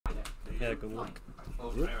Yeah, good luck.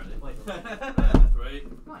 Oh, Yep. 3.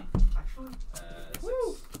 Actually,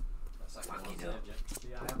 6. That's like one save,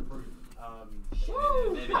 yeah, I have proof.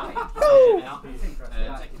 Maybe not. Woo! Maybe not. It's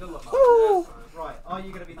interesting. Take a look. Woo! Right, are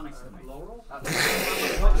you going to be nice to me? Laurel?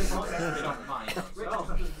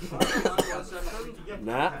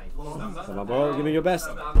 Nah. Come on, bro. Give me your best.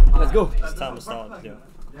 Let's go. It's time to start. Yeah.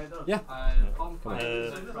 Yeah. Come on.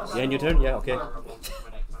 Yeah, in your turn? Yeah, okay.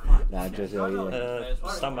 Nah, just,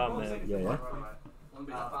 Stand by me. yeah.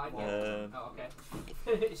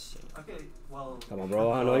 Okay, well... Come on,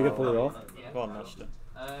 bro. I know you can pull it off. Go on, Nash.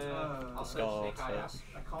 Let's go first.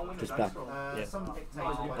 Just back. Yeah. Some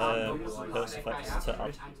dictate Those effects to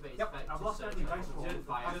add. Yep, I've lost any dice roll.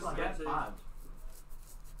 Just get bad.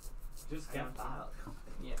 Just get bad.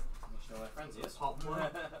 Yeah. Friends, yes. Is it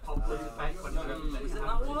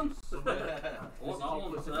that one? What's that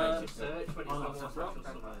one?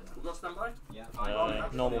 We've got standby? Yeah.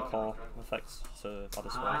 Normal core effects to add a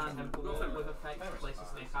spell.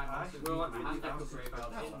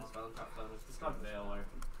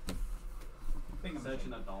 Nothing with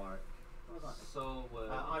Searching the dark. So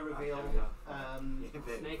I reveal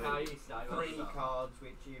Snake Eyes 3 cards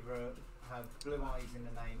which either have blue eyes in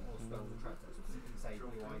the name or spell the trap that specifically say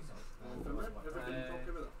blue eyes.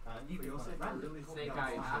 You can also Snake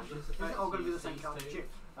Eyes Ash. Is it all going to be the same card as Chip?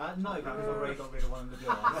 No, because I've already got rid of one of the blue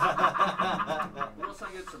eyes. What's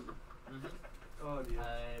that good from? Oh dear.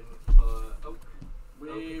 For Oak.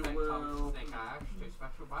 We will. Snake Eye Ash, 2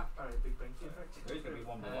 special back. Alright, big bang effect. There's going to be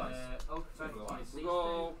one blue eyes. Oak effect, We'll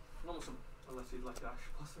go. Not some. Unless you'd like Ash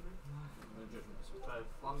possibly.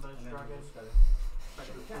 Flamber's Dragon.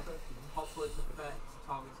 Hot Blitz effect,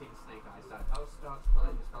 targeting Snake Eyes side house starts,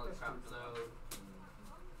 playing the spell trap zone.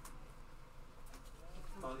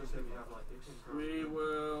 We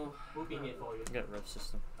will. We'll be here for you. Get rev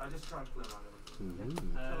system. I just try and play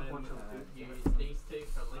around Use these 2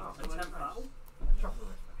 for links. A temp battle?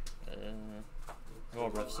 Go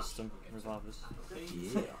rev system, revivers.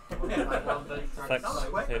 Yeah. Effects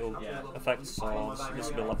are this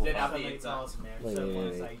will be level 5. Wait.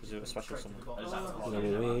 Is it a special summon? You know what I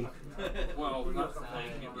mean? Well, that's the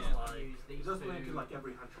thing. It was like. It does blink like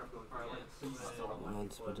every hand trap going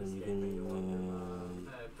Once, but then you can.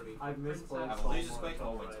 I've misplaced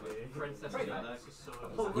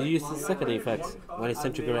You use the second effect when it's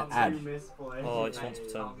sent to go add. Oh, it's once per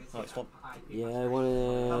turn. Oh, it's one. Yeah, I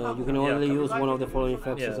wanna. You can only use one of the following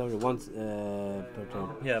effects only once per turn.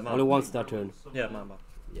 Yeah, only once that turn. Yeah, my bad.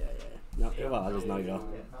 Yeah. No, well, at least now you know.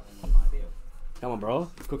 Come on, bro.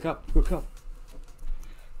 Cook up.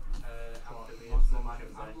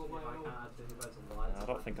 I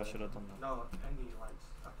don't think I should have done that. No, any lights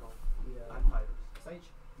at all. Yeah. And fighters. Sage?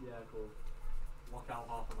 Yeah, cool. Lock out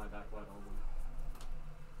half of my deck wide open.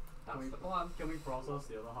 That's the plan. Can we process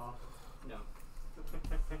the other half? No.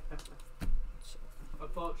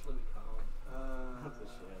 Unfortunately, we can't. That's a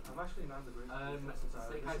shit. I've actually named the group.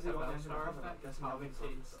 Snake Eyes have Bellstar effect,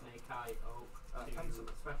 targeting Snake Eye Oak to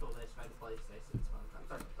special this, when place this, and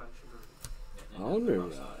spell trap. Oh, no.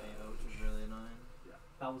 Which was really annoying.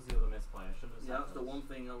 That was the other misplay. I should have Yeah, that's the one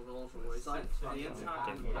thing I was also worried. It's like the entire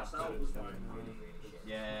game myself was like.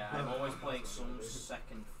 Yeah, I'm always playing some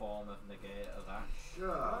second form of negate of Ash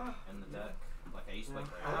in the deck. Like I used to play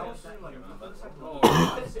Graves, remember?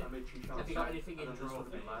 Have you got anything in draw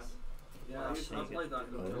phase? Yeah, I played that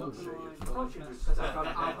in the draw phase. Because I've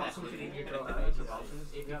got something in your draw phase.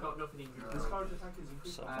 If you've got nothing in your draw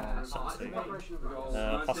phase. So,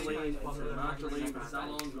 possibly.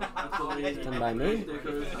 Stand by me.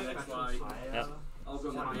 Yep.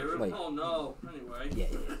 Wait. Oh no, anyway.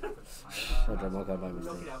 Yeah. I dropped my card by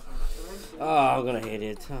mistake. Oh, I'm gonna hate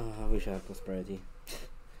it. Oh, I wish I had prosperity.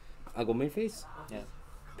 I go main phase? Yeah.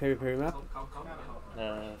 Peri map?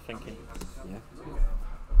 Thinking. Yeah.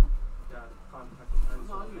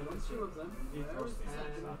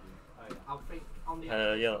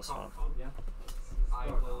 Yeah, that's fine. I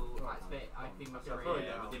will activate IP Mastery.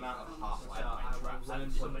 Yeah, with the amount of half life I will traps learn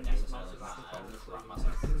and summon deck this monster cells, back to trap control.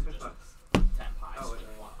 myself just 10 pies.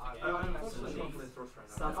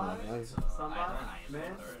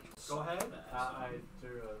 Man, go ahead. I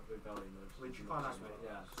drew a rebellion. Which you can't activate.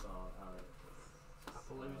 Yeah, so,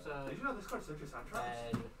 Appaloosa. Did you know this card's such a sand trap?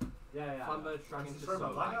 yeah. Flamber's Dragon to Sorry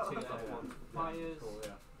about summon that. 2 fires. Cool,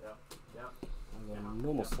 yeah. I go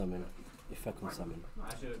normal summon. If I can summon. I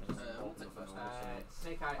should have just We'll take first.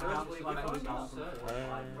 Snake Eye, I believe I can monster.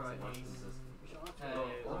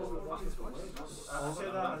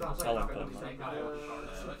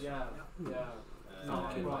 Yeah. No,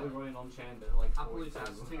 Okay. I'm probably running on chain, but like Appaloosa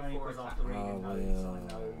has 2/4 attack.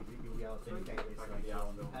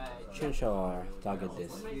 Change our target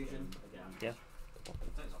this. Yeah.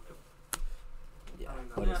 Yeah,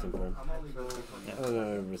 quite simple. I'm only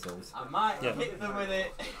going Results. I might Yeah. hit them with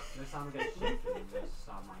it. Next time I get shifted, just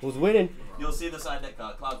sound like. Who's winning? You'll see the side deck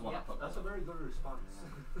card. Cloud's one. Yeah, That's a very good response.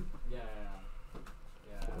 Yeah.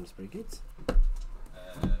 Open Spirit Gates.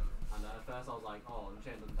 And at first I was like, oh,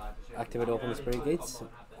 Unchained and died to shift. Activate Open Spirit Gates.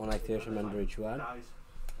 On activation, render each one.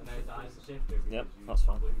 And then it dies to shift because Yep, you that's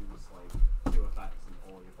fine. lose like 2 effects and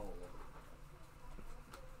all your follow.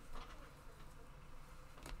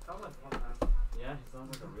 Sounds like fun, man. Yeah, it sounds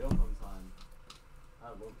like a real fun time. I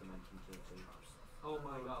love Dimension Shifting. Oh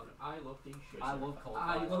my god, I love these shit. I love Cold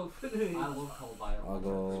I Fire. love I love Cold Fire. I'll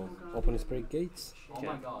go Open Spirit Gates. Oh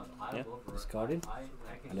my god, I Yeah. love Discarding. I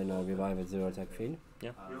And then I'll revive at 0 attack fiend.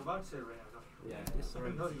 You're about to say Ray, I'm not sure. Yeah, Yes. I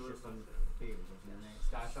didn't know you were from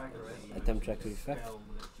Sky Striker is. Attempt track to effect.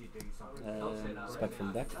 Spec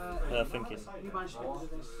from deck. Thinking. You managed to do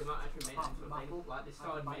this. They might actually make something like they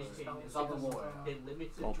started making they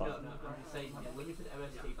limited All back. I'm saying they limited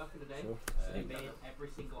MST back in the day. Sure. They made every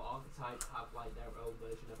single archetype have like their own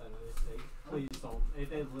version of MST. Please don't.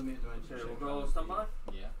 It is limited Dimension Okay, we'll Shifter. go stand by.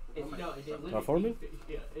 Yeah. It didn't limit Performing?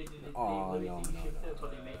 yeah, it didn't Oh, limit no, the no, shifter,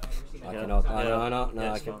 but they make every single I Yeah. cannot. archetype. No,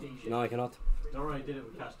 Yeah, I it's can. fine. No, I cannot. Don't worry, I did it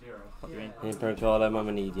with Cashdira. What do you mean? In Pertual, I'm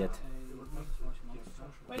an idiot.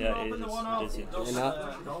 Yeah, it is. It is. Yeah. You're not.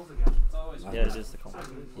 Yeah, it is the combo.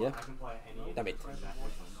 Yeah. I can play any. Damn it. Yeah,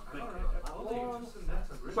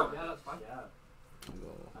 that's fine. Yeah.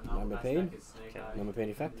 I'll go Number Pain. Number Pain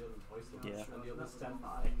effect. Yeah. And the other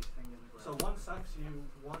standby. So one sacks you,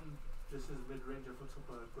 one this is mid range or puts up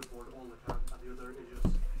a good board all the time, and the other is just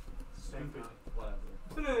stupid. Whatever.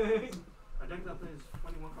 I think that plays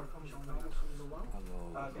 21 card comes from I'll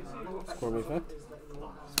go Squirm effect.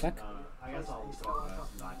 Spec. I guess I'll start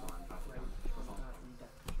first and I can try to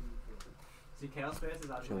see, Chaos Space is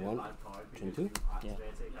actually Chain a one, bad card chain because two. you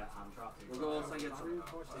activate it, get hand trap. We'll go and get through.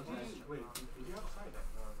 Wait, did you have a side deck?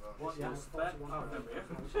 What? Yeah. Spec. Oh, remember,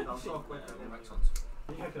 yeah. I'll so quick.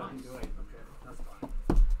 Yeah, good, I'm doing. That's fine.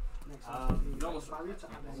 You almost. So what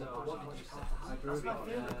did you say? I drew it.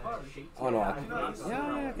 Sheet. Oh no, I can. Yeah, I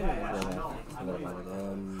can. Yeah, I know. I forgot about it.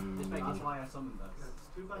 That's why I summoned this. It's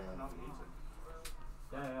too bad for not using.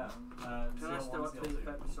 Yeah. Can I still activate the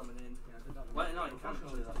effect with summoning? Well, no, you can't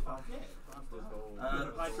actually. That's fine.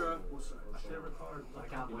 Hydra. A favorite card. I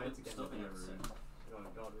can't wait to get Stuff to in the it. Oh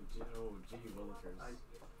god, G Villagers.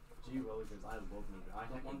 G Villagers, I love me. I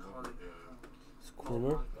heck One love card. me.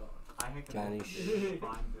 Squirmer. I heck Vanish. to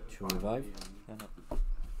revive.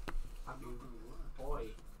 Have you, boy,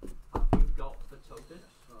 have you got the token?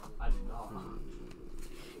 I do not.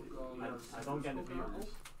 I don't get the views.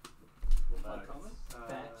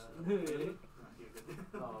 Bet.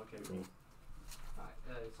 Oh, okay, cool. Right,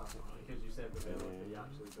 sorry. Because you said the village, you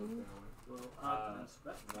actually go there. Well,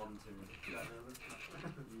 spec. 1, 2. Yeah.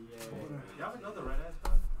 You have another red ass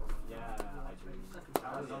card? Yeah, I do.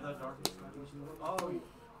 Another dark Oh,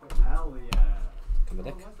 hell yeah. Come a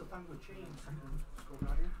deck. What's the thing with chains?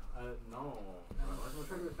 No.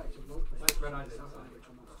 Like Red Eyes Inside.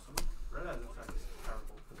 Red ass effect is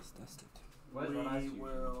terrible. Let's test it. Where's Red Eyes? We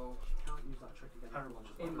will. Terrible.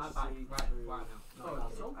 In my bag, right now.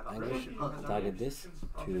 Anguish. Target this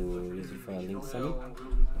to use it for a link summon.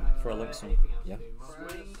 For a link summon.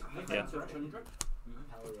 Anything else Yeah. to do? Yeah.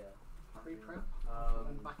 Hell yeah. Pre-prep,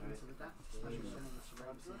 and back into the deck. Are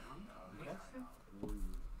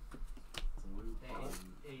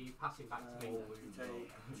you passing back to me? Okay.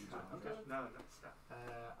 No, that's that. I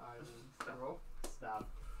will draw. Stab.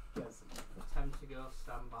 Yes. Attempt to go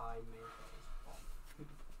standby main phase.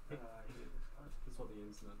 That's what the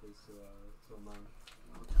internet does to a man.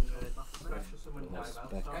 Special summon Nice Dive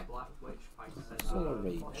spec. Black Witch by Solar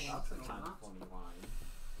Rage. That's a kind of funny line.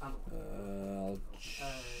 I'll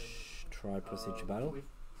try Procedure Battle. With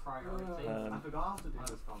priority. I forgot how to do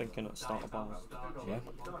this. Thinking at start of battle. Yeah.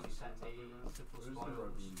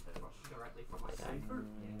 Directly from my side.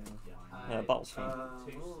 Battle Fiend.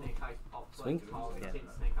 Two Snake Eyes pop. Swing. Targeting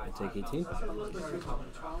Snake Eyes. Take 18. That's a bit too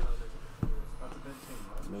much.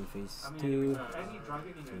 Memphis I mean, 2. any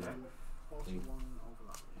dragon in your deck. 3. Is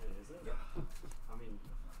it? I mean,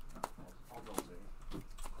 I'll go to.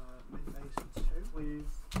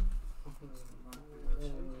 Please.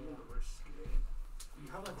 You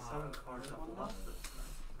have like 7 cards that will last it.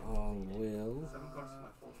 Will. 7 cards is my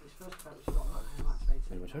fault. His first card was got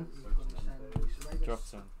activated. End my turn. Drop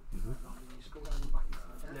zone.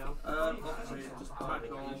 Just crack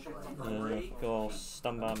on. Go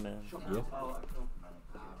standby man. Yeah.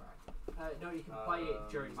 No, you can play it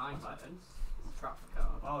during my turns. It's a trap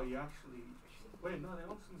card. Oh, you actually. Wait, no, they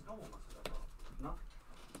don't since no one wants to that.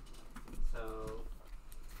 So.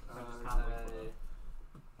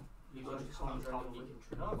 on top, you can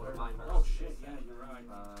trigger one of mine. Oh shit, yeah, you're right.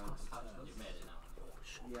 You made it now.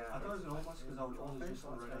 Yeah. I thought it was an almost because I would always just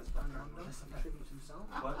on red ice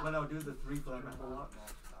but when I would do the 3 flame metal lock,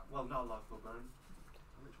 well, not lock, but burn.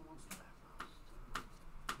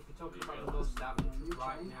 If you're talking about the most damage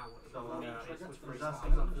right now, So, it's with free that's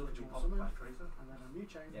spells. going to be popped by Tracer. And then a new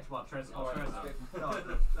chain. Yes, what? Tracer? No,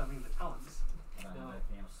 I mean the talents. No.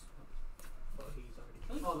 But he's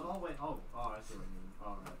already. Oh, wait. Oh, I see what you mean.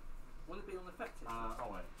 Oh, right. Will it be unaffected? Oh,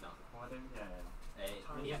 wait. No. Oh, I didn't. Yeah.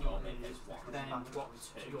 Yeah. Then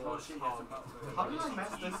what's your target? How did I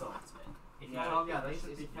mess this up? If you target this,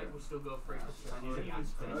 its effect will still go free for 3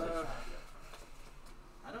 activations.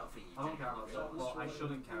 I don't think you I don't care about that. Well, I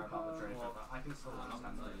shouldn't care about the Tracer, but I can still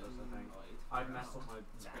understand that. That's the thing. I've messed up my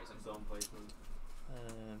zone placement.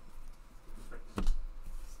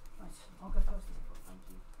 Nice. I'll go first. Thank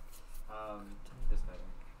you. This guy.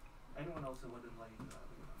 Anyone else who wouldn't like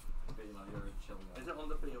But you know, you're a chill guy. Is it on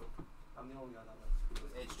the field? I'm the only guy that likes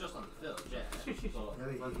It's just on the field, yeah.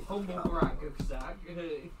 But Humble brag, Zach. you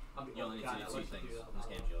only need to do 2 things. This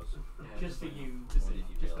game's yours. Just for you. What did you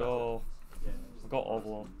Just do? Go. Yeah. I've got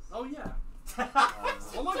Overlord. Oh yeah.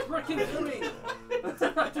 What am I freaking doing?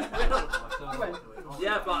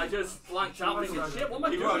 Yeah, but I just blanked out thinking, shit, what am I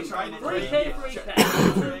doing? 3K, 3K,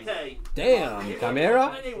 2K. Damn, Chimera.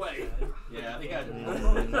 Anyway. Yeah, I think I did.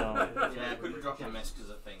 No. Yeah, I couldn't drop your miss because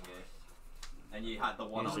of thingy. And you had the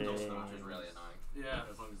one on Dustin, which was really annoying. Yeah.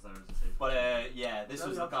 As long as there is a safe. But yeah, this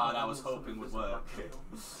was the card I was hoping would work.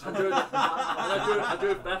 I do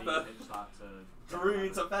it better. Drew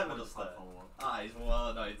to Feather Duster. He's well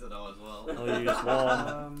annoyed to know as well. I'll use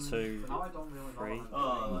 1, 2, Now I don't really 3. know. Oh,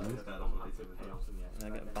 I that's don't kind of have to pay off in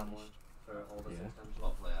And I get banished. for all this Yeah. extension.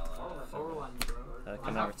 Hopefully I'll Orland, bro. Can I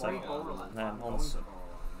never have 3 take. Orland.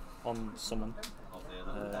 On summon. hopefully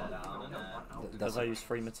it'll go down and Because I use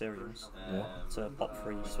 3 materials to pop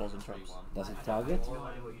 3 spells and traps. Does it target? No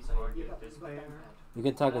idea what you're saying. You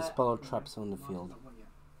can target spell or traps on the field.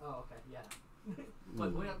 Oh, okay, yeah.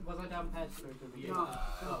 But was I down pairs for you?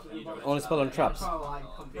 Only spell and traps.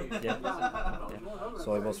 Confused. Yeah.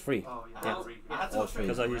 So it was free. Oh, Yeah. I had to All three.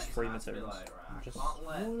 Because I use 3 materials. Just can't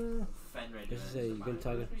let Fenrir do just it. say you can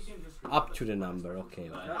target up to the number. Okay.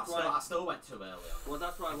 I still went too early. Well,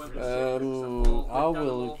 that's why I went with I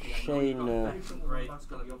will chain.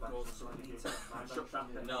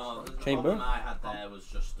 No, the Chamber? problem I had there was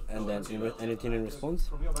just And then too early. anything in response?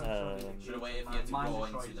 Should have waited for you to go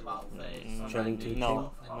into the battle phase. Chilling 2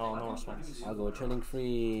 No, no response. I'll go chilling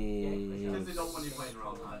 3. Because they don't want you playing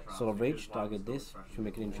around high trap. Solar Rage, target this. Should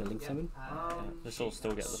make it in chilling 7. This will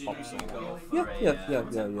still get the pop As soon soon. as you go for Yeah, a, yeah.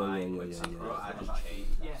 I just changed.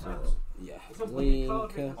 Yeah. So, yeah. So when you Link,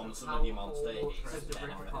 target On some new monster, press the then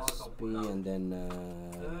different cards on B, and then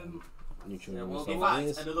neutral in resolve fact,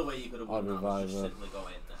 this. another way you could have I'll won that was just revive simply go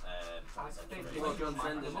in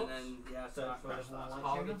Transcendent and then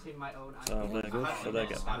targeting my own So they're good. So they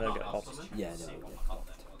get popped. Yeah, see there we what go. my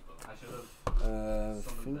content was, but I should have.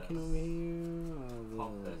 Thinking over here, I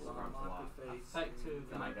will. Set to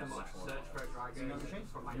make them search for a dragon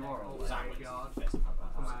from my You are all graveyard for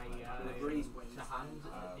my to hand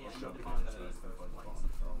at the end of the turn.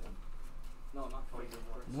 no, not for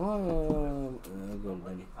No, good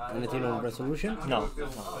then. Anything on resolution? No.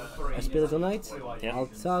 A Spiritual Knight? Yeah. I'll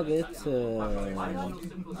target. use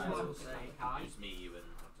me even.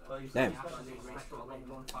 Damn.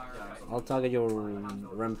 I'll target your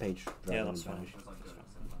Rampage Yeah, Dragon. that's fine. Banish.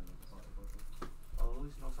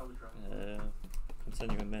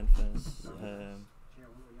 Continuing main phase.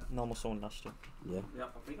 Normal Soul Master. Yeah. Yeah, I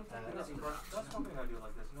think That's something I do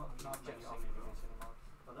like this. Not many Omni units anymore.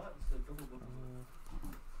 But that's the double book.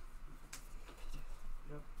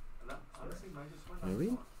 And that honestly might just win. Maybe?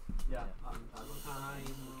 Yeah.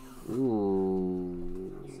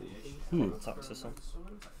 Ooh. Taxes on.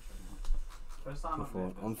 First time I've Before.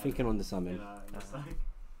 played I'm this, thinking on the summon. it's like, Maybe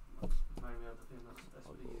we have the thing that's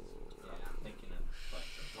SPs. Yeah, I'm thinking of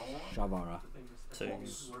Shavara. The thing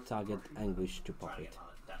is Two. Target Anguish to pop trying to it. get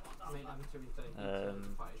that one down.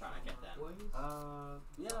 Trying to get them.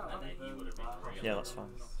 yeah, And then you would have been really Yeah, that's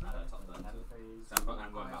fine. I'm going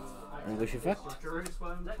back to Anguish effect?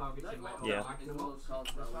 Jerusalem, targeting my own Yeah. magnum.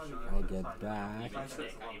 I get back.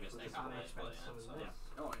 even snake out there, but yeah,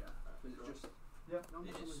 oh yeah. It's just it's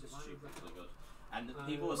stupidly good. And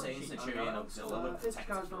people were saying Centurion Auxilla would protect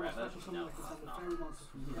it forever. No, you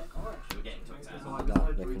were getting too excited. Dark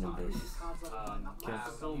back in the base.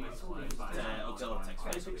 still makes life. Zilla takes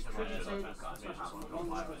face, which is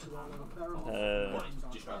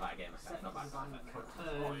Destroy that game effect, not back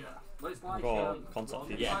Got concept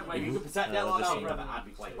fusion. Yeah, you can protect that lot out forever, I'd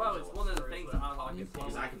be playing. Well, it's one of the things that I like.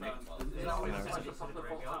 Because I can make them.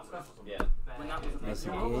 Yeah. When that was That's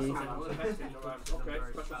okay,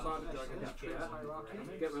 special sign dragon.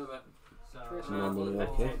 Get rid of it. Normally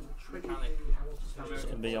okay. It's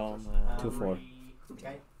gonna be on 2-4.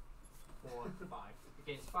 Okay. 4, 5.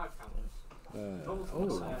 Against 5 counters. Oh.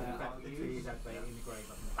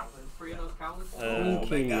 Three of those counters.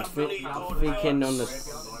 Thinking on the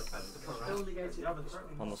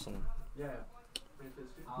sun.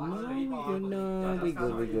 No, we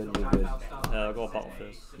good. I'll go battle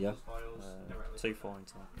first. Yeah. 2-4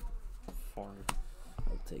 into 400.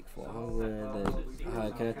 I'll take 400.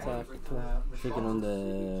 I can attack. Thinking on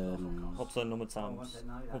the Up to a number of times.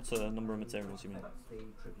 Up to a number of materials, you mean?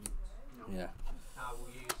 yeah. I will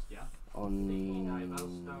use On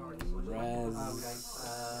res.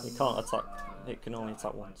 It can't attack. It can only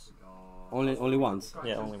attack once. Only once.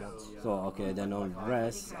 Yeah, only once. So okay, then on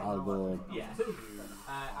res I'll go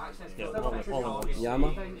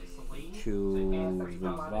Yama to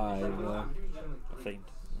revive. Fiend.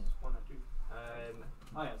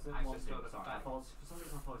 Oh yeah, so Access to sorry, the I thought for some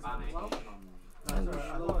reason I thought And no,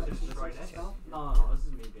 this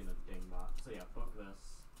is me being a dingbat. So yeah, fuck this.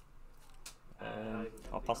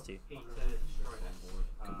 I'll pass to you.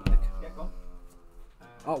 come back.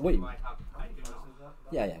 Oh wait.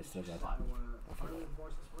 Yeah, still got it.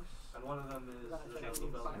 And one of them is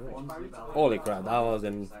Yubel. Holy crap, that was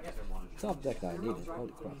in top deck that I needed.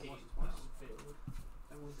 Holy crap. Then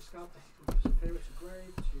we'll discard the Superior to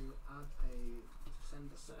Grave to add a send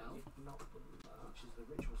a spell, which is the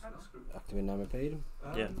ritual spell. Activate Nama paid.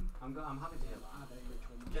 Yeah. I'm happy to hear that. Add a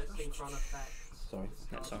ritual Get monster. synchron effect. Sorry.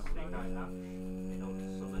 Yeah, sorry.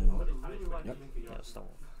 Yep. Yeah, it's that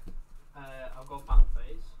one. I'll go battle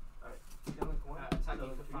phase.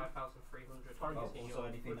 Attacking for 5,300. Targeting your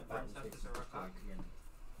princesses or attack.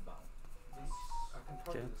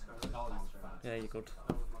 Okay. Yeah, you're good.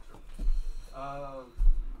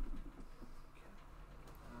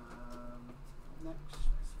 Next,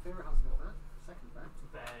 Superior has an effect, second effect.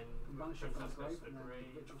 Then Banish it from the princess grave goes to and the then grave.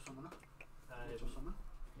 ritual summoner. Ritual Um, summoner.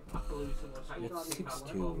 after losing will attack It's your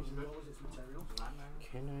 6-2. Lowers its materials.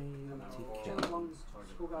 Can I take Chain care? along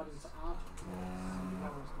Skull Guardian to add.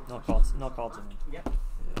 No cards in it. Yep.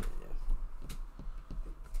 Yeah.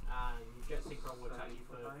 And Jet Synchron will attack you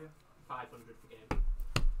for 500 per game.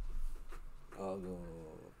 I'll go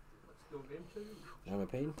Let's go game 2. Nama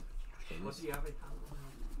paid. What do you have in hand?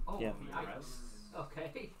 Oh, Yeah. yikes.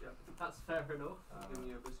 Okay, that's fair enough. Give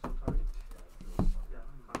me a physical target.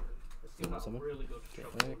 Let's give that a Summon. really good Get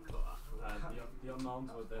shot. back. The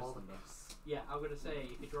unknowns with this and this. Yeah, I'm gonna say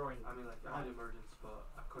if you're drawing. I mean, like, I had emergence, but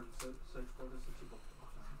I couldn't search for this until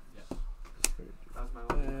Yeah. that's my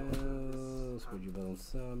only. Would you balance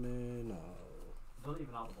summon? No. Don't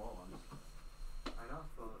even have the ball on. I know,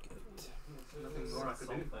 but Good. there's nothing more I could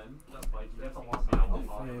do. Something. Like, you get to lock me out of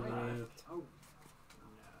Favorite. Oh,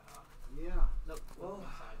 No. yeah. Nope. Well,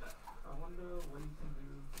 Inside that. I wonder what you can do.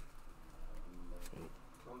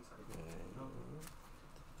 Go inside. Okay.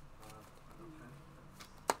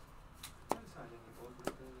 I'm deciding if both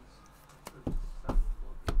of these.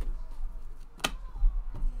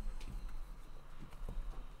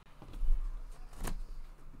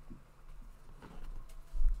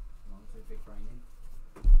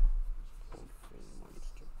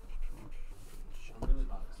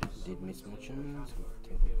 Did miss my chance.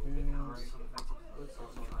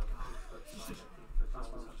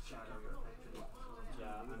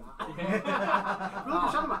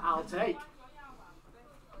 I'll take.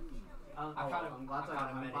 I'm glad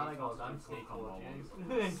I got that cool combo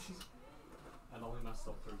and only messed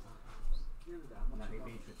up 3 times. And I think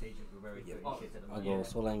being strategic, we're very good at shit at the I'll go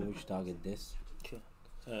soul language, target this.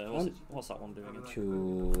 What's that one doing again? To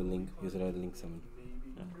link, use it as a link summon.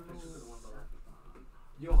 Yeah.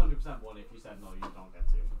 You 100% won if you said no, you don't get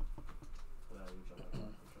to.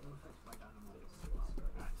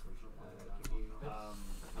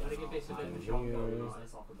 I'm gonna give this a bit of a Here. shot though.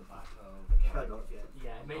 It's off of the back of.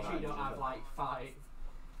 Yeah, make sure you don't have like five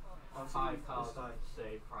cards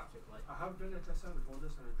saved practically. I have done a test out before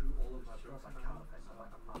this and I drew all of my books. I can't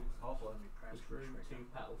You drew 2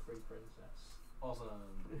 petal, 3 princess. Awesome.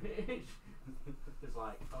 It's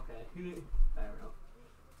like, okay, fair enough.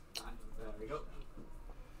 Right, there we go.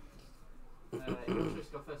 You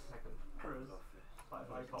just go first or second?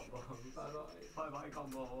 Bye-bye combos. Bye-bye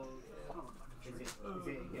combos. Is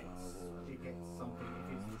it gets something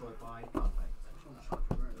if it's destroyed by No,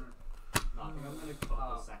 I think I'm going to gonna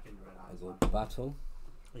cut the second red I eye. go battle.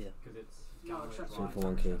 Yeah. Because it's No, except So for for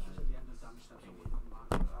 1k. at the end of damage steps, it wouldn't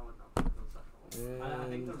matter. I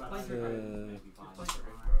think the red eye And, may be fine.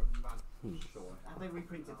 Sure. Have they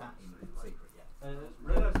reprinted that in secret yet?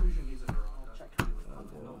 Red Eye Fusion needs a draw. I'll check how many I'll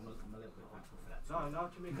times. go. I'm a little bit thankful for that. No,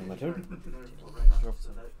 not to make My it turn? generic for Red Eye. Drop So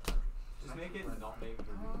turn. that- Just make it not make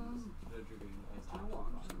Dragoons. The Dragoon is Do you know what?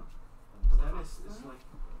 I'm just gonna- But then it's like,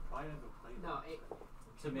 why haven't played No, it? it.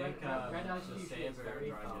 To make Red Eye's the usually Saber very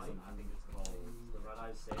Dragon, high. I think it's called the Red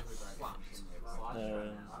Eye Saber Dragon. Slash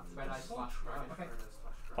Red Eye slash dragon. Okay.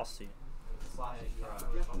 Posse. Slash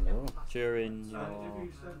no. During And your if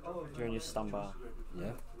you said, oh, during your standby.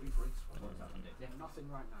 Yeah. Yeah, nothing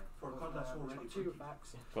right now. For contacts already. Got 2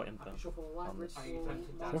 backs. got I imp. can shuffle a light on this. Are you ritual,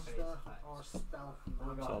 tempted that monster, phase? or a spell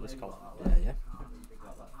from that. So this column. Yeah, yeah.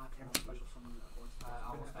 Arcane special summon that avoids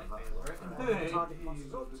Almost my target favourite.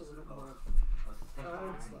 passes up to the number of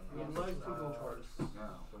I'd like to go towards.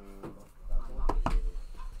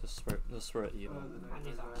 The spirit you. And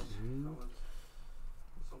his eyes.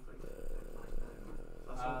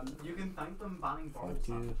 You can thank them banning borrow Thank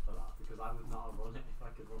you. savage for that because I would not have run it if I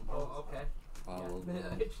could run borrow. Oh, okay. I will go.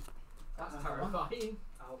 That's terrifying.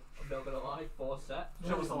 I'm not gonna lie, 4 sets.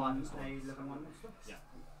 Show us the line. Yeah.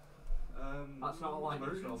 That's not a line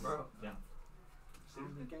install, bro. Yeah.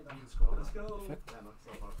 negate that and score. Let's go. Perfect.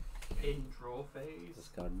 In draw phase,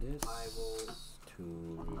 Discard this. I will to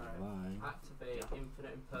revive. activate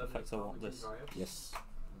Infinite Impermanence. Effects I want this. Yes.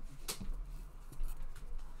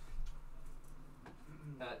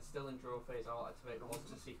 Still in draw phase, I'll activate the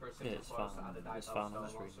Monster Seeker as simple it's as to fine. add a die It's to fine, spell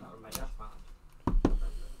it's monster really from my nice. death hand.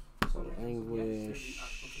 So anguish.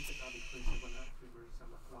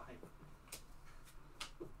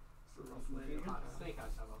 Snake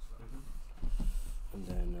Eyes have also. And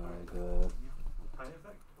then I'll go.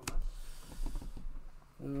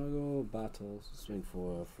 And I'll go battles. Swing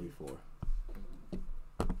for 3/4.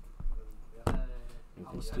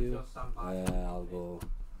 Increase 2. I'll go.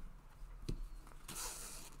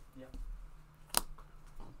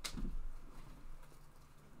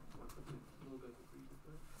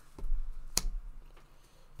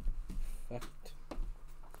 Effect.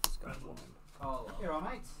 Discard 1. Oh, You're all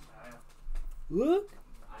right. Look!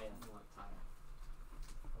 I am like tired.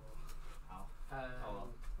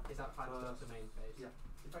 Is that fine to go to main phase? Yeah.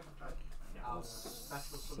 If I can try. I'll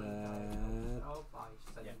special summon Sad. oh, by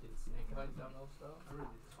sending Snake Eyes down also.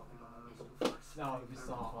 No, it'd be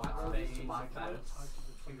so fun. Activate my effects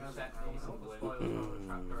to set a simple spoil from the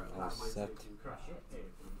trapdoor at I'll Paramount set. to crush it.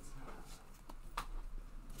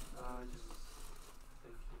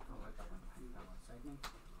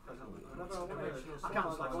 I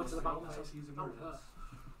can't like go into the battle phase. That would hurt.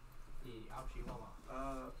 Ouchie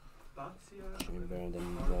Wawa. Chamber and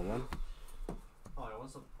then draw 1. Oh, yeah,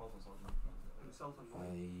 what's the problem solving?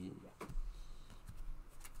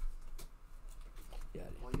 Yeah.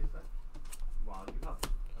 Wow, you have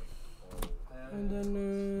like And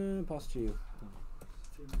then pass to you.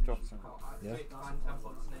 Drop some. Yeah. Snake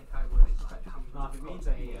Eye would expect no, if it means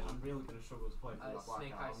anything, I'm really gonna struggle to play through that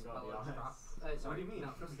Snake blackout, Eye I'm spell gonna be and trap. honest. Sorry, do you mean?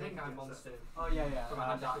 no, Snake Eye monster. Oh yeah, From a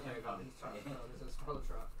hand that active got into trap. So there's a spell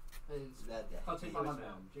trap. It's continue Fun as that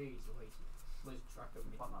well. down. Jeez, lose track of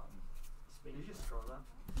me. Did you just draw that?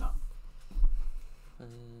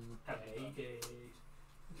 Yeah, he did. He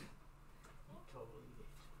totally did.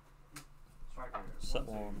 Striker. Set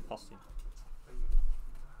 1 posse.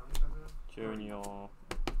 During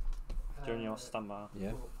your standby.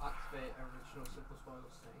 Yeah. We'll activate original simple spoil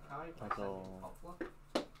of Snake Eye by I'll sending go- Poplar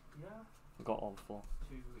Yeah. I got all the floor.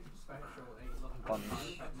 to special a level Bunny. 5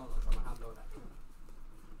 effect monster from a hand or deck.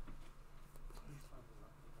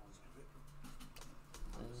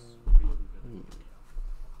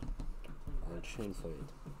 I'll chain for it.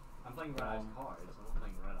 I'm playing red eyes cards, I'm not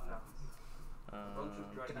playing red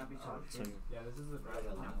eyes. Can I be charged? 2. Yeah, this is the red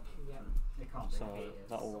eye. Yeah. It can't So be.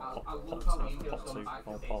 that'll pop, I pop, love pop, how two, Yu-Gi-Oh's pop gone 2, back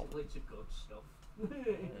I'll pop basically to good stuff.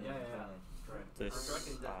 Yeah. Great.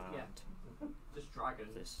 this Yeah. and Just dragon.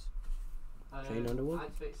 this. Chain underwood?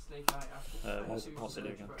 Activate Snake Eye after What's it do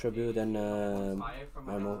again? Tribute and fire from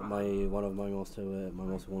my one of my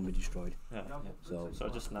monster won't be destroyed. Yeah. So So I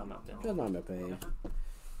just now mapped in. just not my pay.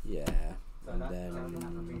 Yeah. And then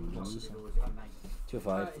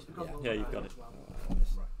 2/5. Yeah. Yeah, you've got it.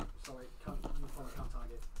 Yes. Sorry, can't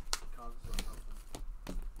target cards.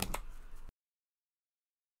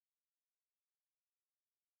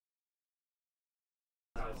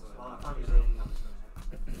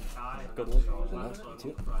 Good.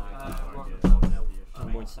 Two.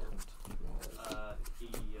 I'm going second.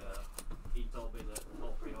 He told me that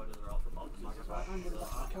all pre-orders are off the bottom. I can't get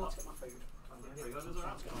my food. Pre-orders are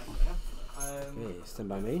out. Okay, stand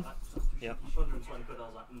by me. Yep. 120 quid, I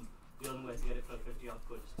was like, the only way to get it for 50 odd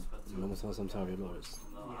quid is to spend some. Almost have some target lords.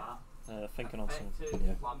 Thinking of some.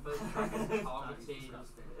 Yeah. Lambert Dragon targeting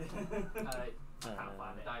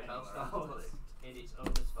Diabell stuff, but in its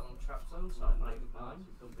own spell and trap zone, so I'm not even mine.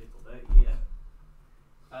 Some people do, yeah.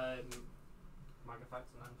 Mag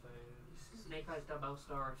effects and Snake Eyes Diabell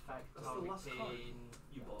Star effect targeting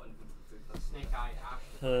You bought anything for food? Snake Eye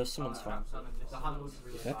Ash. Someone's fine. The hand was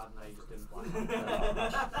really Okay. bad and I just didn't black it.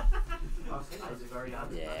 I was very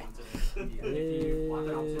happy. Yeah. If you black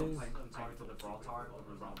out your plane and target to the broad target, it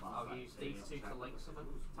was wrong back. I'll use these two to link summon.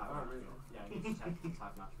 Yeah, you just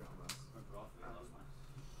type natural on those.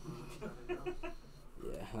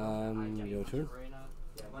 Yeah, your turn.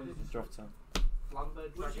 Drop turn.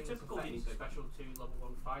 Lambert What's your Dragon typical guinea effect pig? special 2 level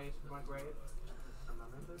 1 fires for my grave.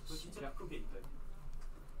 What's your typical guinea pig?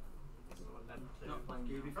 Summon them to. Not playing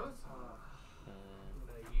Yubi first? I'm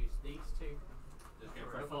going to use these two. Just go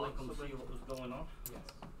for a follow and see what was going on. Yes.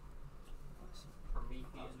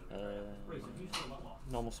 Promethean.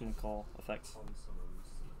 Normal summon call effects.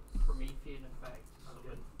 Promethean effect.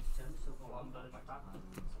 Summon Lambert back.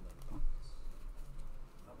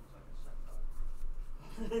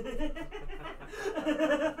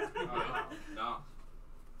 No.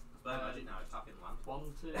 Play magic now, it's tapping land.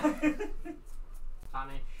 1 to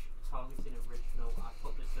banish targeting original. I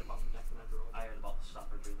put this to the bottom deck and I draw. I heard about the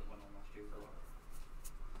savagery that went on last year.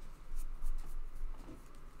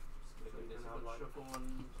 Shuffle and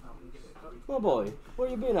give it a cut. Oh boy, where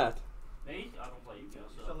you been at? Me? I don't play YuGiOh,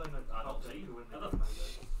 so I don't see you.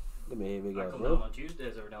 Give me a big I out, come bro. down on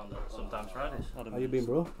Tuesdays every now and then, sometimes Fridays. How you been,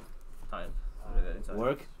 bro? Tired.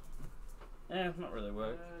 Work? Yeah, not really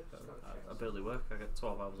work. I barely work. I get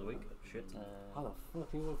 12 hours a week. Shit. How the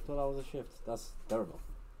fuck you work 12 hours a shift? That's terrible.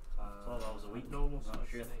 12 hours a week. Normal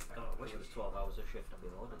shift. God, I wish it was 12 hours a shift. I'd be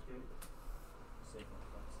loaded.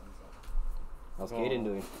 How's Kaden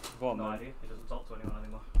doing? Got No idea. He doesn't talk to anyone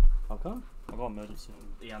anymore. How come? I got emergency.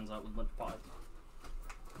 He hands out with lunch party.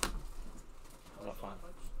 Is that fine?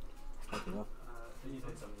 Okay, no.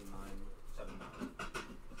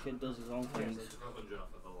 Kid does his own things.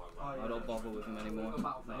 I don't bother with him anymore.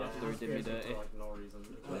 After he did me dirty.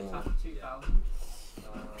 Yeah. 2,000.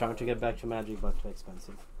 Trying to get back to Magic, but too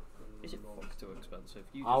expensive. Is it fuck too expensive?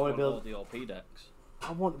 You I just wanna want build- all the OP decks.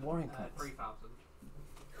 I want Warring Clans. 3,000.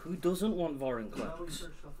 Who doesn't want Vorinclex?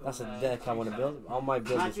 That's a deck I want to build. I might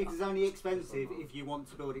build Magic this. is only expensive if you want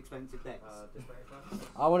to build expensive decks.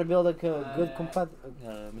 I want to build like a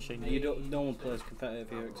good Machine. You don't. No one plays competitive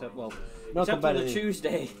here except not except for the competitive.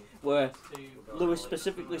 Tuesday where Lewis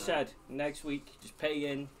specifically said next week just pay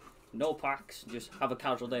in, no packs, just have a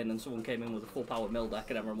casual day, and then someone came in with a full power mill deck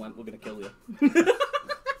and everyone went, "We're gonna kill you."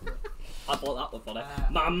 I thought that was funny.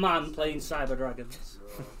 My man playing Cyber Dragons.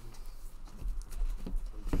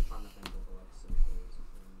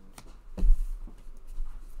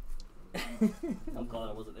 I'm glad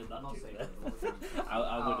I wasn't in that Tuesday. I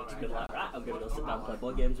would have just been like, right, I'm gonna go sit down and play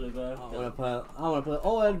board games with I want to play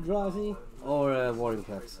Eldrazi or Warring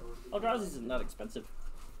Clans. Eldrazi isn't that expensive.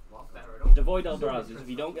 Devoid Eldrazi, if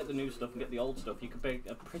you don't get the new stuff and get the old stuff, you can pick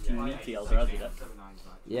a pretty meaty Eldrazi deck.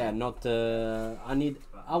 Yeah, not.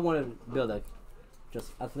 I want to build like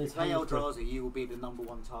just at least. Play Eldrazi, you will be the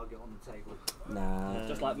 #1 target on the table. Nah.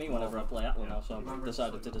 Just like me whenever I play Atlas now, so I've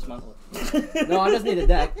decided to dismantle it. No, I just need a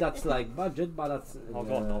deck that's like budget, but that's Oh,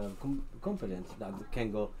 God, no. competent. That can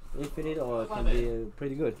go infinite or it can be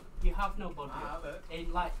pretty good. You have no budget.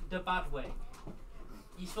 In like the bad way.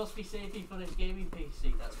 You're supposed to be saving for this gaming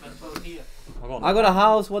PC that's meant to go here. I got a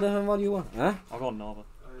house. What the hell? What do you want? Huh? I got Nova.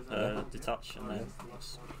 Detach and then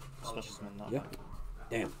special summon that. Yeah.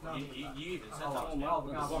 Damn. You even said that one well.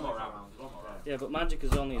 There's one more round. Yeah, but Magic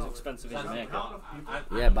is only as expensive as you make it.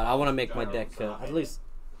 Yeah, but I want to make my deck at least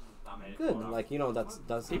good. Like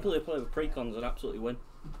that's. People who play with precons and absolutely win.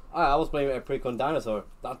 I was playing a Precon Dinosaur.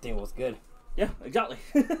 That thing was good. Yeah, exactly.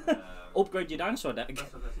 Upgrade your dinosaur deck.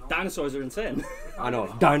 Dinosaurs are insane. I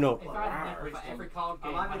know. Dino. If every card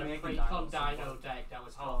game had a pre-con dino deck that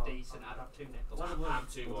was half decent, I'd have 2 nickels. I'm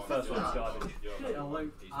 2-1. First one's garbage.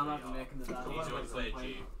 I'm not making the die. He's always played G,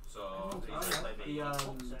 so he's going to play me.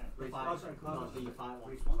 Oh,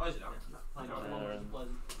 is it now?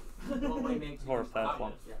 Or a third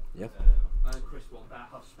one. Yep. Chris won that.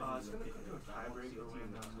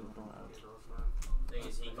 Thing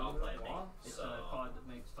is, he can't play me, It's so a card that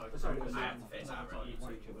makes total. I have to face everybody.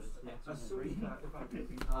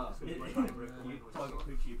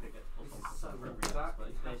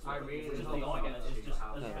 I really just think it's just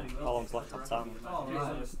How long's left of time? 12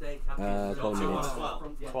 minutes.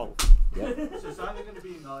 12. Yep. So it's either going to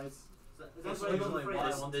be nice. This is just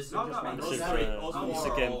It's a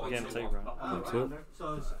game 2, right? Game 2.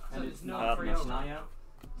 So it's not free out now yet.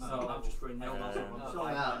 So I'm just bringing one of us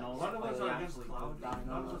are against Cloud,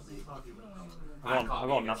 none of us is talking I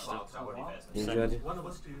got Nashta. You enjoyed it? one of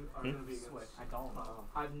us two are going to be against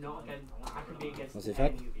I'm not against. I can be against What's the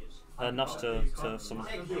effect? any of yous. Nashta to some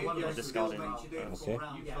discarding. Okay.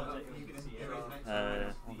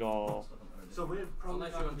 We got so we're probably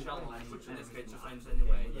unless you're on challenge, which in this case just ends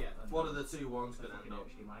anyway. One of the two ones going to end up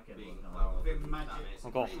being I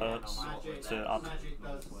got Hurts to add.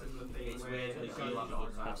 It's weird that you love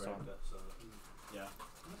That's all. Yeah.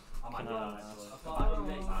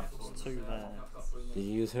 It's 2 there. Did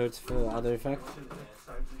you use Hertz for other effect?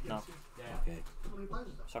 No. Okay.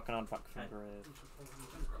 So I can add back from grave.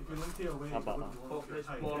 how about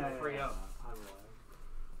that? One free out.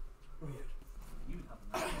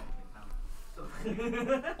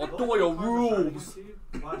 Adore your rules! Okay,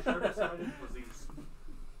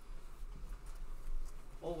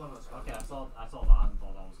 I saw that and thought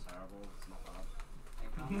that was terrible. It's not bad.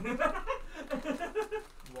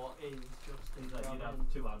 What is just You'd have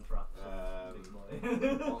 2 hand traps.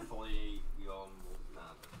 Hopefully you're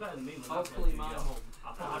Better than me. hopefully my home.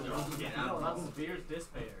 That's Beer's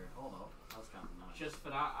Despair. Hold on. That's kind of nice. Just for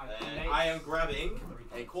that, I am grabbing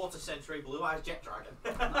a quarter-century blue-eyes jet dragon. I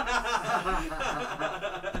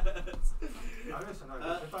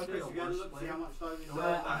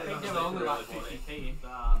think they're only like 50p.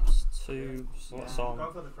 It's 2. What's on?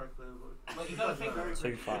 But you gotta think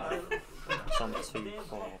 2 5. It's on 2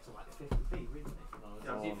 4.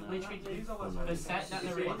 the set that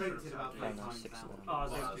they're in. 6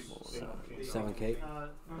 7K.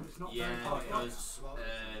 Yeah, because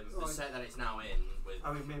the set that it's now in with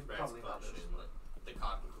rarity collection, the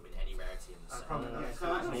card can come in any rarity in the set. So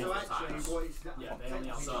actually, what is that? Yeah, they only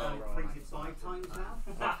have Printed 5 times now.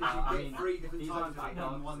 I You mean, get 3 different these times aren't of it bad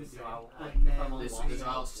on one ones, set, so and then There's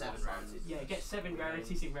about 7 rarities. Yeah, get 7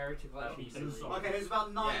 rarities in rarity collection. okay, there's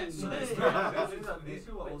about 9. Yeah, so there's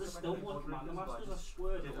Still one Commander Masters, I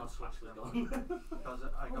swear they last gone.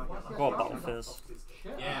 I got Battle Fizz.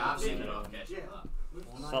 Yeah, I've seen the notification for that.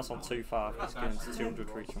 So that's on 2 5. It's going to 200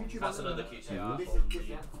 for each one. That's another QCR.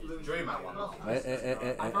 Dream at one.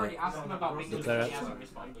 I've already asked him about big Declare he it. hasn't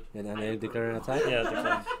responded. And then declare an attack? Yeah,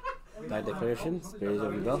 declare. That declaration, Spirit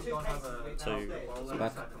of Yubel. 2. So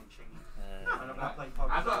back.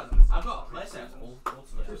 I've got a playset full.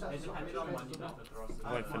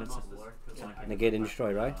 Oh, Infinity. Negate and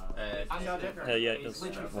destroy, right? Yeah, it does.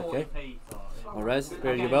 Okay. On res,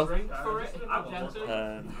 Spirit of Yubel.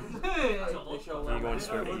 Are you going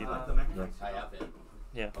Spirit of Yubel? Yeah. I have it.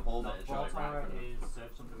 Yeah. I hold it and show it right.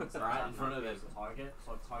 Right in front of him. Target,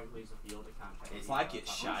 so target leaves the field, it can't check. It's like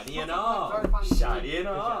it's shiny and all. Shiny and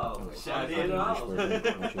all. Shiny and all. There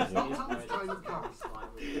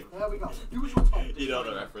we go. Usual top. You know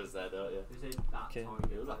the reference there, don't you? Is it that Okay.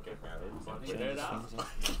 target? It was like a Change parrot. things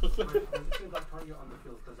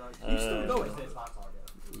up.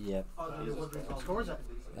 Yep. Score is it?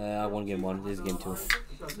 I won game 1. This is game 2.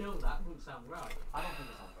 No, that wouldn't sound right. I don't think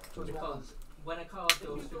it sounds right. Because when a card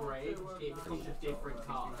goes to grave, it becomes a different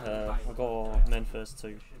card. I got main first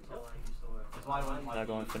 2. I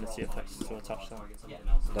got Infinity effects to attach that.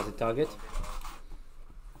 Does it target?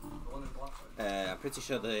 I'm pretty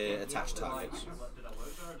sure they attach targets.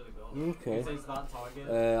 Okay.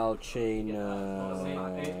 I'll chain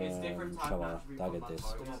Shawara. Target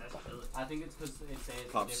this. I think it's because it says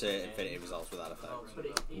Pops Infinity results with that effect. but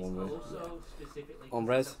it's One way. also specifically On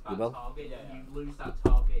res, Yubel. target, you lose that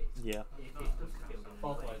target Yeah. if it doesn't kill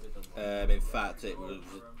them. In fact, it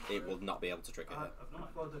will not be able to trigger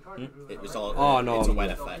it. It was all. Oh, no, It's a yeah.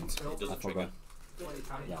 wet effect. It I doesn't trigger. forgot. I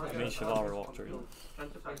mean, Shavara walked through.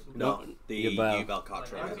 No, the Yubel. Yubel card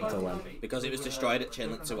trigger. It's a one. Because it was destroyed at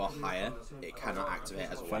chain link 2 or higher, it cannot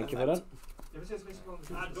activate as a wet Thank you for effect.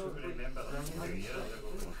 that. I don't remember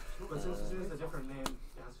but since it is a different name, it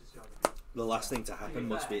has to see The last thing to happen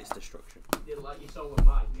must be its destruction. Like you saw with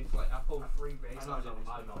mine, it's like I pulled 3 base cards on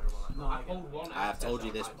my model. No, I pulled 1. I have told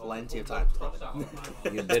you this plenty of times.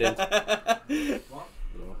 You didn't.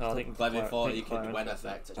 I think Clevin thought you declare could wet Infinity.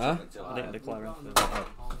 effect at Huh? chain link 2 or I think higher. declare Infinity.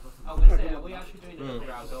 I was going to say, are we actually doing it with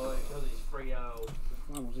Groudor because it's 3-0?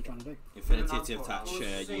 What was he trying to do? Infinity to attach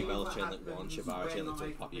Yubel chain link 1, Shavara chain link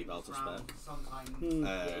 2, pop Yubel to spare.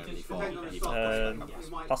 Before he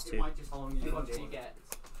Pass 2. What do you get?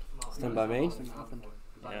 Stand by me.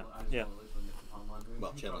 Yeah. Yeah.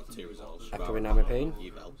 Well, chain link 2 resolves. Activate Name Pain.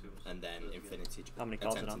 Yubel, and then Infinity How many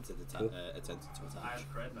cards are attempted to attach.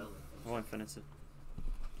 I want Infinity.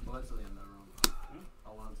 Well, that's the end of the round.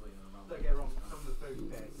 I'll answer you in a round. Don't get wrong, some of the food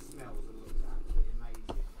there smells and looks absolutely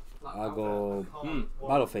amazing. I'll go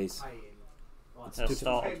battle phase. It's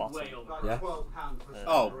start battle. Yeah.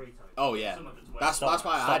 Oh yeah. That's why I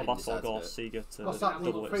start didn't battle decide go to Sega to What's that?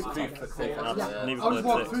 double its attack. Yeah. Neither I was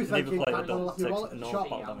walking through player thinking, don't I'll take wallet no shop.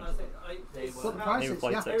 battle damage. But the price is,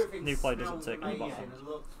 yeah. Neither player doesn't take any battle damage.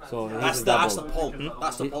 So That's the pull.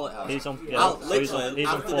 That's the pull it has. He's on I'll he's on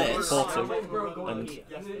after this. 4-2, and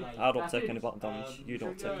I don't take any battle damage. You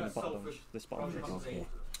don't take any battle damage. This battle damage. Okay.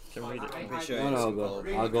 Can we read it? I'm pretty sure No, no,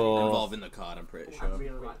 it's I'll go. involving the card. I'm pretty sure.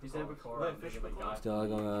 Still I'll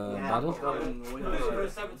go battle.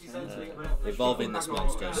 Involving this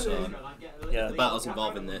monster, so Yeah. the battle's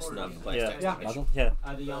involving this, not the player's Yeah. Battle. Yeah.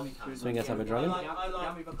 Swing as a dragon.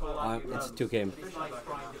 It's 2k.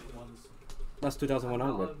 That's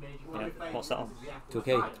 2,100. Yeah. What's that on?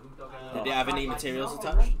 2k. Did it have any materials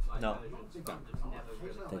attached? No.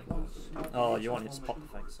 Take one. Oh, you wanted to pop the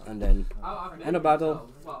things. And then end of battle.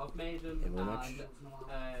 Well, I've made them Give it a match. and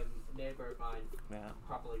neighbour of mine Yeah.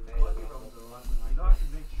 properly made them.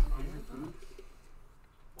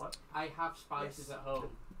 I have spices at home.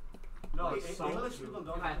 No, Like English salt, people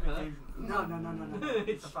don't pepper. have occasion. No.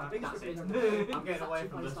 It's That's it. I'm getting away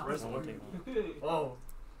from this Wrestling. Oh.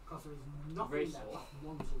 Because there's nothing Race. there that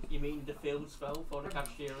wants us. You mean the field spell for the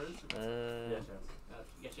cashiers? Yes.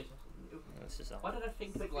 Yes, yes. This is Why did I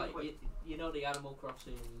think of like you know the Animal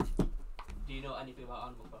Crossing? Do you know anything about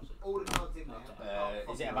Animal Crossing? All the cards in there.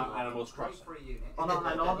 Is it about Animals Crossing? I know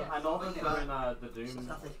that they're in the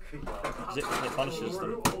Doom. It punishes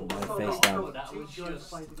them. My face down. That was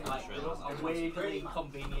just like a weirdly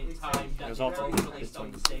inconvenient time that It was you also released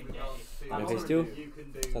on the same day. My face 2.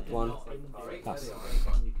 Set 1. Pass.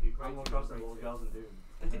 Animal Crossing, all girls in Doom.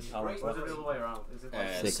 How Or is it the other way around? Is it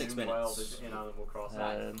like 6 minutes. in Animal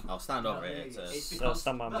Crossing? I'll stand over it. It's It's because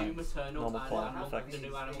stand by Doom Eternal normal and play the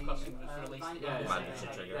new Animal Crossing was released.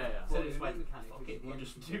 mandatory trigger. So they just went, fuck it, we'll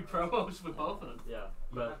just do promos with both of them. Yeah,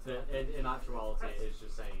 but in actuality, it's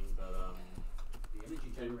just saying that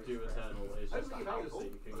Do Eternal is just a house that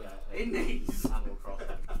you can get in Animal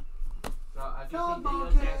Crossing. So have you seen the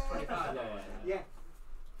CS25? Yeah.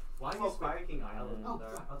 Why are you spiking Island?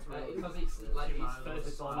 Because it's like its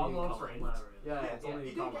first online print. Yeah, it's only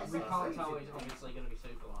We can't tell it's obviously going to be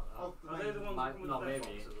super like that. Are they the ones not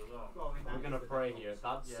maybe. We're gonna pray here.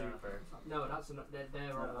 That's super. No, that's not.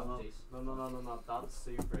 They're all multis. No. That's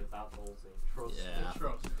super. That's multi. Trust. Yeah.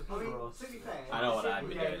 Trust. I mean, to be fair, I know what I'd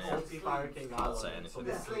be doing. Multi-Fire King Can't Island. say anything.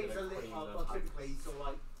 the sleeves are typically sort of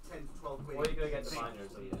like 10 to 12 quid. Or you go get the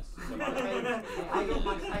miners in this. I got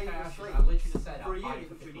my favourite I sleeve literally just said for a I'm unit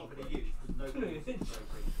which you're not going to use because nobody's grade 3.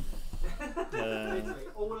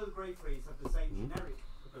 Basically, all of the grade 3s have the same generic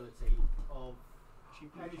ability of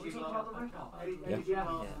energy blast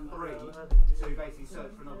 3 to basically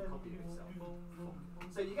search for another copy of itself.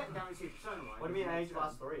 So you get the guaranteed persona, right? What do you mean Age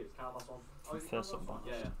Blast 3? It's Can't Blast 1. First one.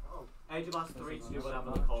 Yeah. Oh. Age Blast 3 to do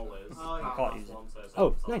whatever the call is. Oh, yeah. Can't use it.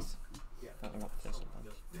 Oh, nice. I don't want first one.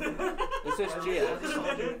 Is this GS?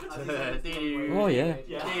 Oh, yeah.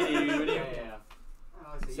 Yeah.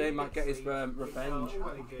 Say might get his revenge.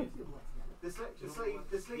 The sleeve.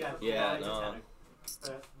 Yeah, no.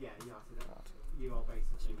 You are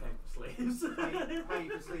basically Pay for sleeves. pay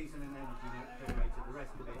for sleeves and an energy generator. The rest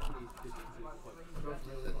of it is just The land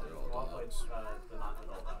and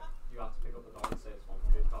all that. You have to pick up the Dark States one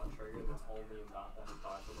because it's got a trigger that's only in that on the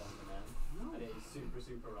dice of on the end. And it is super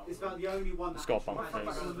relevant. It's about the only one It's got bounce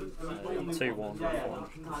phase.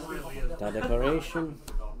 2-1. That declaration.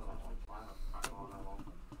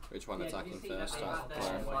 Which one attacking first?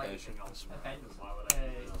 Clarification.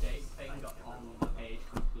 Date thing on the page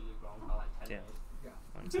completely wrong by like 10 Yeah. days.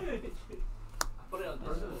 I put it on this.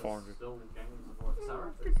 400.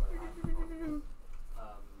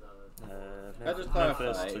 Can I just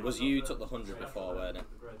clarify? Was you took the 100 before, weren't it?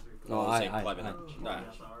 No, Or was it I. Clement? No. I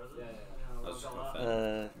was just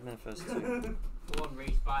confirming. Men first 2. One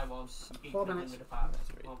race by one. Keep 4 coming minutes. with the pack. Let's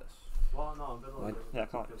read this. Well, no, I'm What? Yeah, I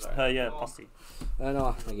can't. Yeah, pasty. No,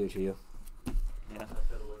 I'll give it to you. Yeah.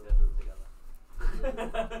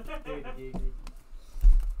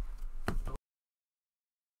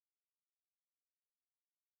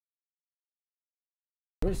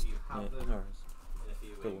 Where's You have them no worries. in a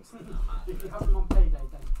few Cool. weeks. If you have them on payday,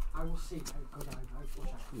 then I will see how good I am. I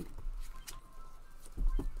wish I could.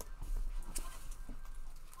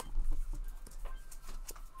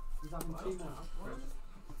 He's having 2 more.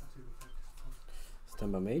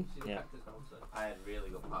 Stand by main. Yeah. I had really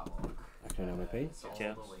good power. Action on my pain.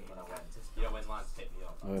 Yeah. You know when lines hit me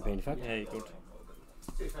up? On my pain effect. Yeah, you're good.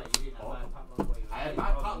 I had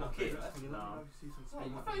my partner kid. No. I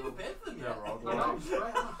thought you were paid for them. Yeah, Yeah, wrong. I know, straight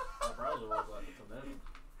up. My browser was like, it's amazing.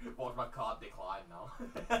 Watch my card decline now.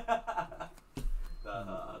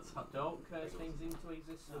 Don't curse things into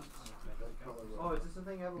existence. Oh, is this the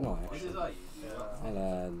thing everyone? No, This actually. is like I'll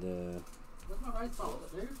add Where's my right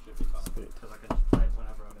salt, dude? Should be fine. Spirit. Because I can just play it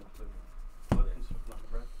whenever I'm in between.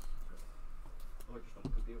 Or just on the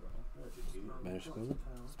computer. Banish School,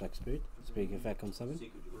 Spec Spirit, Speaking Effect on 7.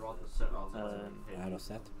 Out of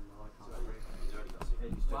set.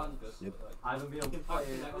 Yep. I haven't been able to play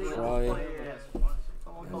it. Try.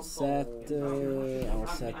 And set. I'll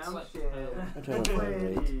set. Eternal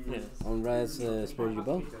Favorite. On Res, Spirit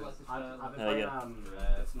Yubel. Yeah.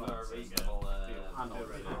 It's not a reasonable.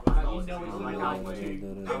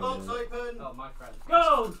 Oh, my friend.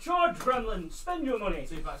 Go! Charge, Gremlin! Spend your money!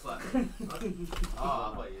 2 packs left. Oh,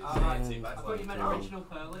 I thought you I said 2 packs thought you meant left. original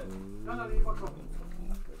Perlin. No, you want to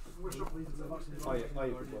which shop leads to the box? Oh, yeah,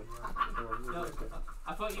 No,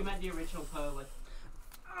 I thought you meant the original Perlin.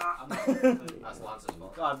 I'm not That's Lance's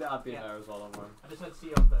fault. I've been there as well, don't worry. I just had to see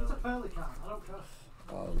your Perlin. It's a pearly can, I don't care.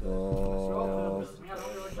 I'll go.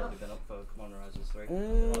 I've been up for Commander Rises 3.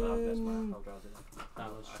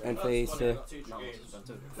 And face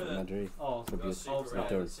Madrid. Oh, Abuse. oh,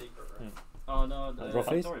 Return. oh no, Draw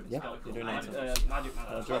face? Yeah. You're doing Magic it. Magic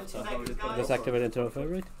Man. Just activate Eternal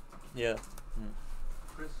Favorite. Yeah.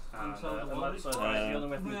 The only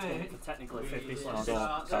way for me to technically 50 slash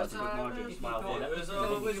cards with margins, my alpha deck.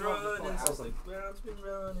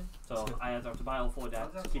 So I either have to buy all 4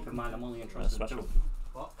 decks, keep in mind I'm only interested in 2.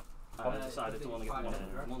 What? I've decided to only get 1.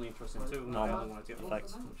 I'm only interested in 2. No, I only wanted to get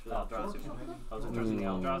effects. Eldrazi. I was interested in the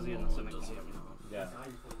Eldrazi and the Simic. Yeah.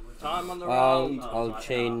 Time on the I'll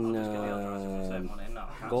chain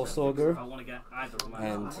Ghost Ogre I want to get either of them.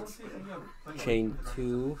 and chain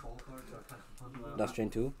 2. That's chain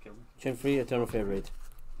 2. Chain 3, Eternal Favorite.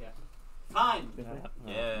 Fine!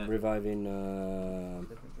 Yeah. Reviving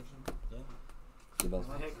Yubel.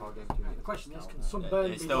 The question is, can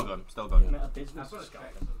sunburn It's be still gone. Still gone. A business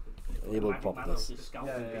scalping. He will pop this.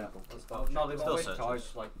 Scalping people. No, they've Still always searches.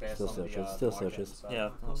 charged like based Still on searches, the still margin, searches. so. Yeah,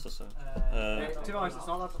 that's just To be honest, it's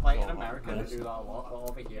not that like in America they do that a lot, but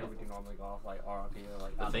over here we do normally go off like RRP or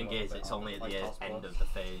like. The add a thing little is, bit it's on, only at like, the cost end plus. of the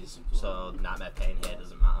phase, so Nightmare Pain here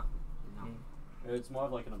doesn't matter. It's more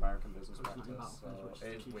of like an American business practice, so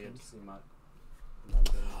it is weird to see my.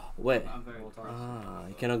 Wait.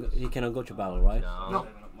 You cannot go to battle, right? No.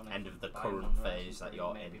 End of the current phase that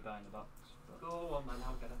you're in. Go on, man,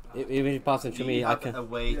 I'll get it. Even if you pass it to me, I can. A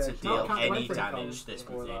way to deal can't any wait for it damage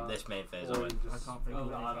comes this main phase. Or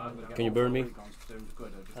Can you burn me?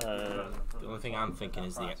 the only thing I'm thinking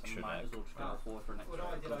is the extra deck.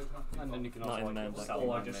 And then you can Not also in main like, deck.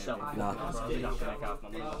 Or just sell it. Nah. Nothing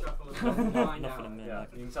in main yeah, deck.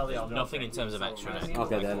 you can sell the Eldrazi. Nothing in terms of extra deck.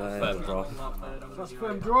 Okay, then I have a draw. Just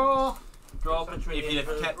put him draw.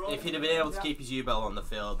 If he'd have been able to keep his Yubel on the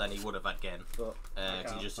field, then he would have had gain.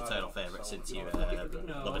 Because he's just eternal favourite since you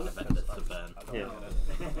loving the burn. Yeah.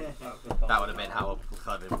 That would have been how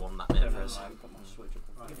Clever won that main for us.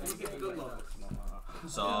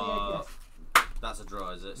 So that's a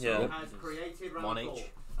draw, is it? So Yeah. Has created round one 4. each.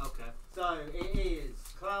 Okay. So it is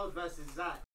Cloud versus Zach.